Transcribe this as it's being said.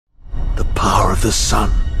of the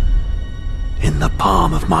sun in the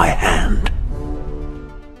palm of my hand.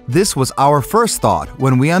 This was our first thought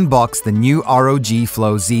when we unboxed the new ROG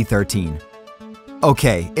Flow Z13.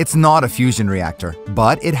 Okay, it's not a fusion reactor,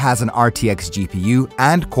 but it has an RTX GPU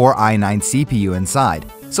and Core i9 CPU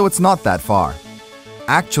inside, so it's not that far.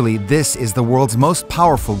 Actually, this is the world's most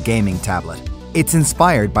powerful gaming tablet. It's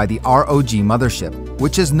inspired by the ROG mothership,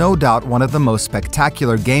 which is no doubt one of the most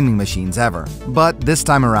spectacular gaming machines ever. But this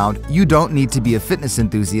time around, you don't need to be a fitness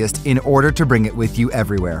enthusiast in order to bring it with you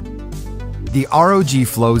everywhere. The ROG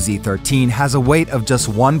Flow Z13 has a weight of just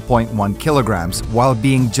 1.1 kilograms while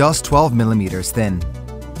being just 12 millimeters thin.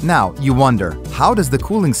 Now, you wonder, how does the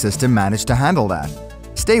cooling system manage to handle that?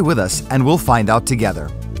 Stay with us and we'll find out together.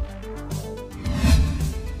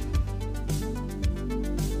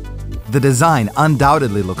 The design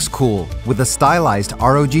undoubtedly looks cool, with a stylized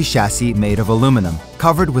ROG chassis made of aluminum,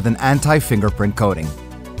 covered with an anti-fingerprint coating.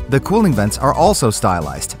 The cooling vents are also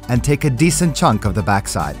stylized and take a decent chunk of the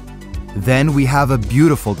backside. Then we have a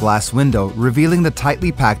beautiful glass window revealing the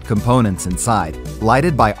tightly packed components inside,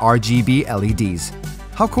 lighted by RGB LEDs.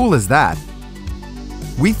 How cool is that?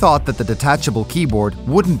 We thought that the detachable keyboard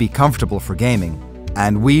wouldn't be comfortable for gaming,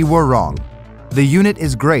 and we were wrong. The unit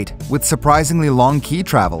is great, with surprisingly long key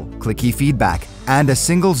travel, clicky feedback, and a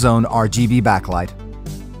single-zone RGB backlight.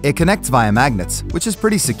 It connects via magnets, which is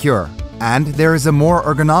pretty secure, and there is a more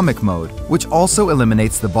ergonomic mode, which also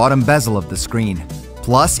eliminates the bottom bezel of the screen.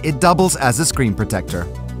 Plus, it doubles as a screen protector.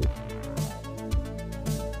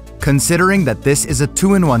 Considering that this is a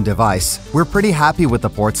 2-in-1 device, we're pretty happy with the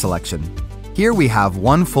port selection. Here we have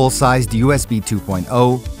one full-sized USB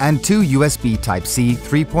 2.0 and two USB Type-C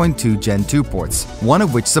 3.2 Gen 2 ports, one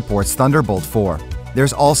of which supports Thunderbolt 4.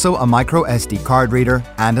 There's also a micro SD card reader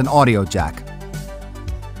and an audio jack.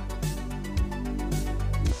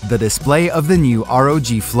 The display of the new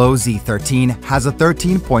ROG Flow Z13 has a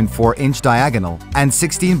 13.4-inch diagonal and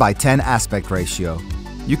 16 by 10 aspect ratio.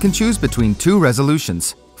 You can choose between two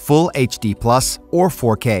resolutions, Full HD Plus or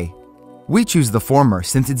 4K. We choose the former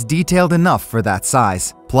since it's detailed enough for that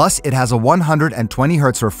size, plus it has a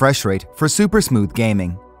 120Hz refresh rate for super smooth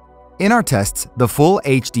gaming. In our tests, the Full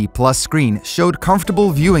HD Plus screen showed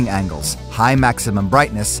comfortable viewing angles, high maximum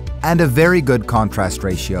brightness, and a very good contrast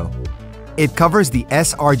ratio. It covers the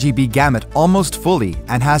sRGB gamut almost fully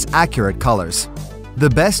and has accurate colors. The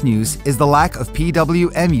best news is the lack of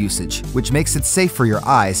PWM usage, which makes it safe for your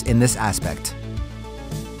eyes in this aspect.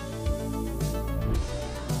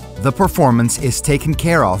 The performance is taken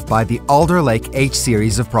care of by the Alder Lake H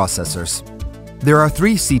series of processors. There are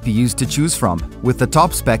 3 CPUs to choose from, with the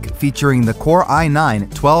top spec featuring the Core i9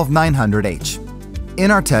 12900H.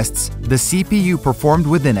 In our tests, the CPU performed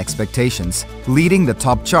within expectations, leading the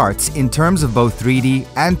top charts in terms of both 3D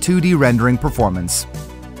and 2D rendering performance.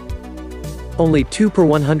 Only 2 per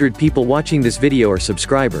 100 people watching this video are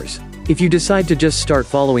subscribers. If you decide to just start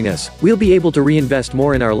following us, we'll be able to reinvest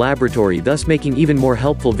more in our laboratory, thus making even more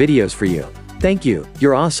helpful videos for you. Thank you,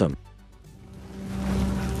 you're awesome.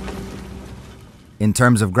 In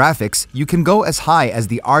terms of graphics, you can go as high as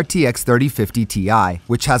the RTX 3050 Ti,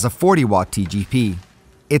 which has a 40-watt TGP.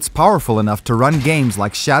 It's powerful enough to run games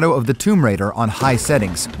like Shadow of the Tomb Raider on high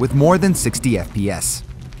settings with more than 60 FPS.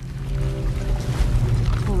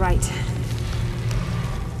 All right.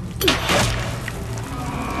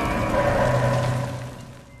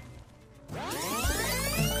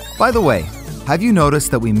 By the way, have you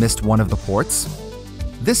noticed that we missed one of the ports?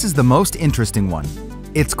 This is the most interesting one.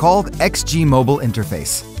 It's called XG Mobile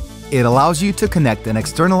Interface. It allows you to connect an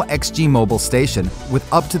external XG Mobile station with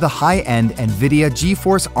up to the high-end NVIDIA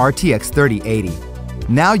GeForce RTX 3080.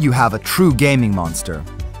 Now you have a true gaming monster.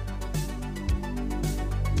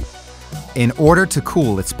 In order to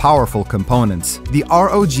cool its powerful components, the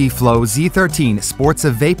ROG Flow Z13 sports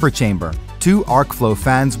a vapor chamber, 2 arc flow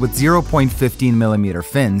fans with 0.15mm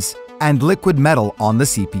fins, and liquid metal on the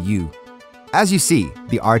CPU. As you see,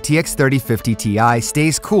 the RTX 3050 Ti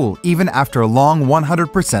stays cool even after a long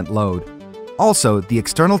 100% load. Also, the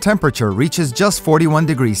external temperature reaches just 41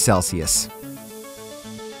 degrees Celsius.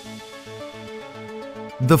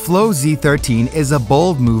 The Flow Z13 is a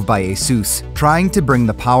bold move by ASUS, trying to bring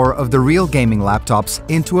the power of the real gaming laptops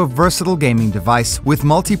into a versatile gaming device with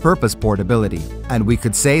multi-purpose portability, and we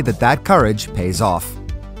could say that that courage pays off.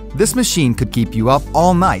 This machine could keep you up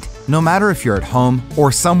all night, no matter if you're at home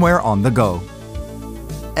or somewhere on the go.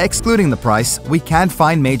 Excluding the price, we can't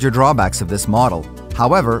find major drawbacks of this model.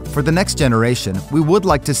 However, for the next generation, we would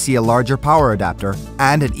like to see a larger power adapter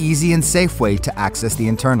and an easy and safe way to access the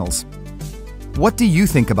internals. What do you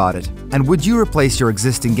think about it? And would you replace your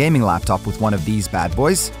existing gaming laptop with one of these bad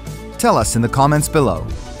boys? Tell us in the comments below.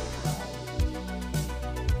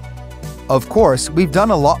 Of course, we've done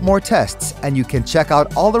a lot more tests, and you can check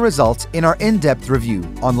out all the results in our in-depth review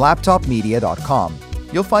on laptopmedia.com.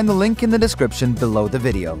 You'll find the link in the description below the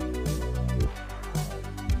video.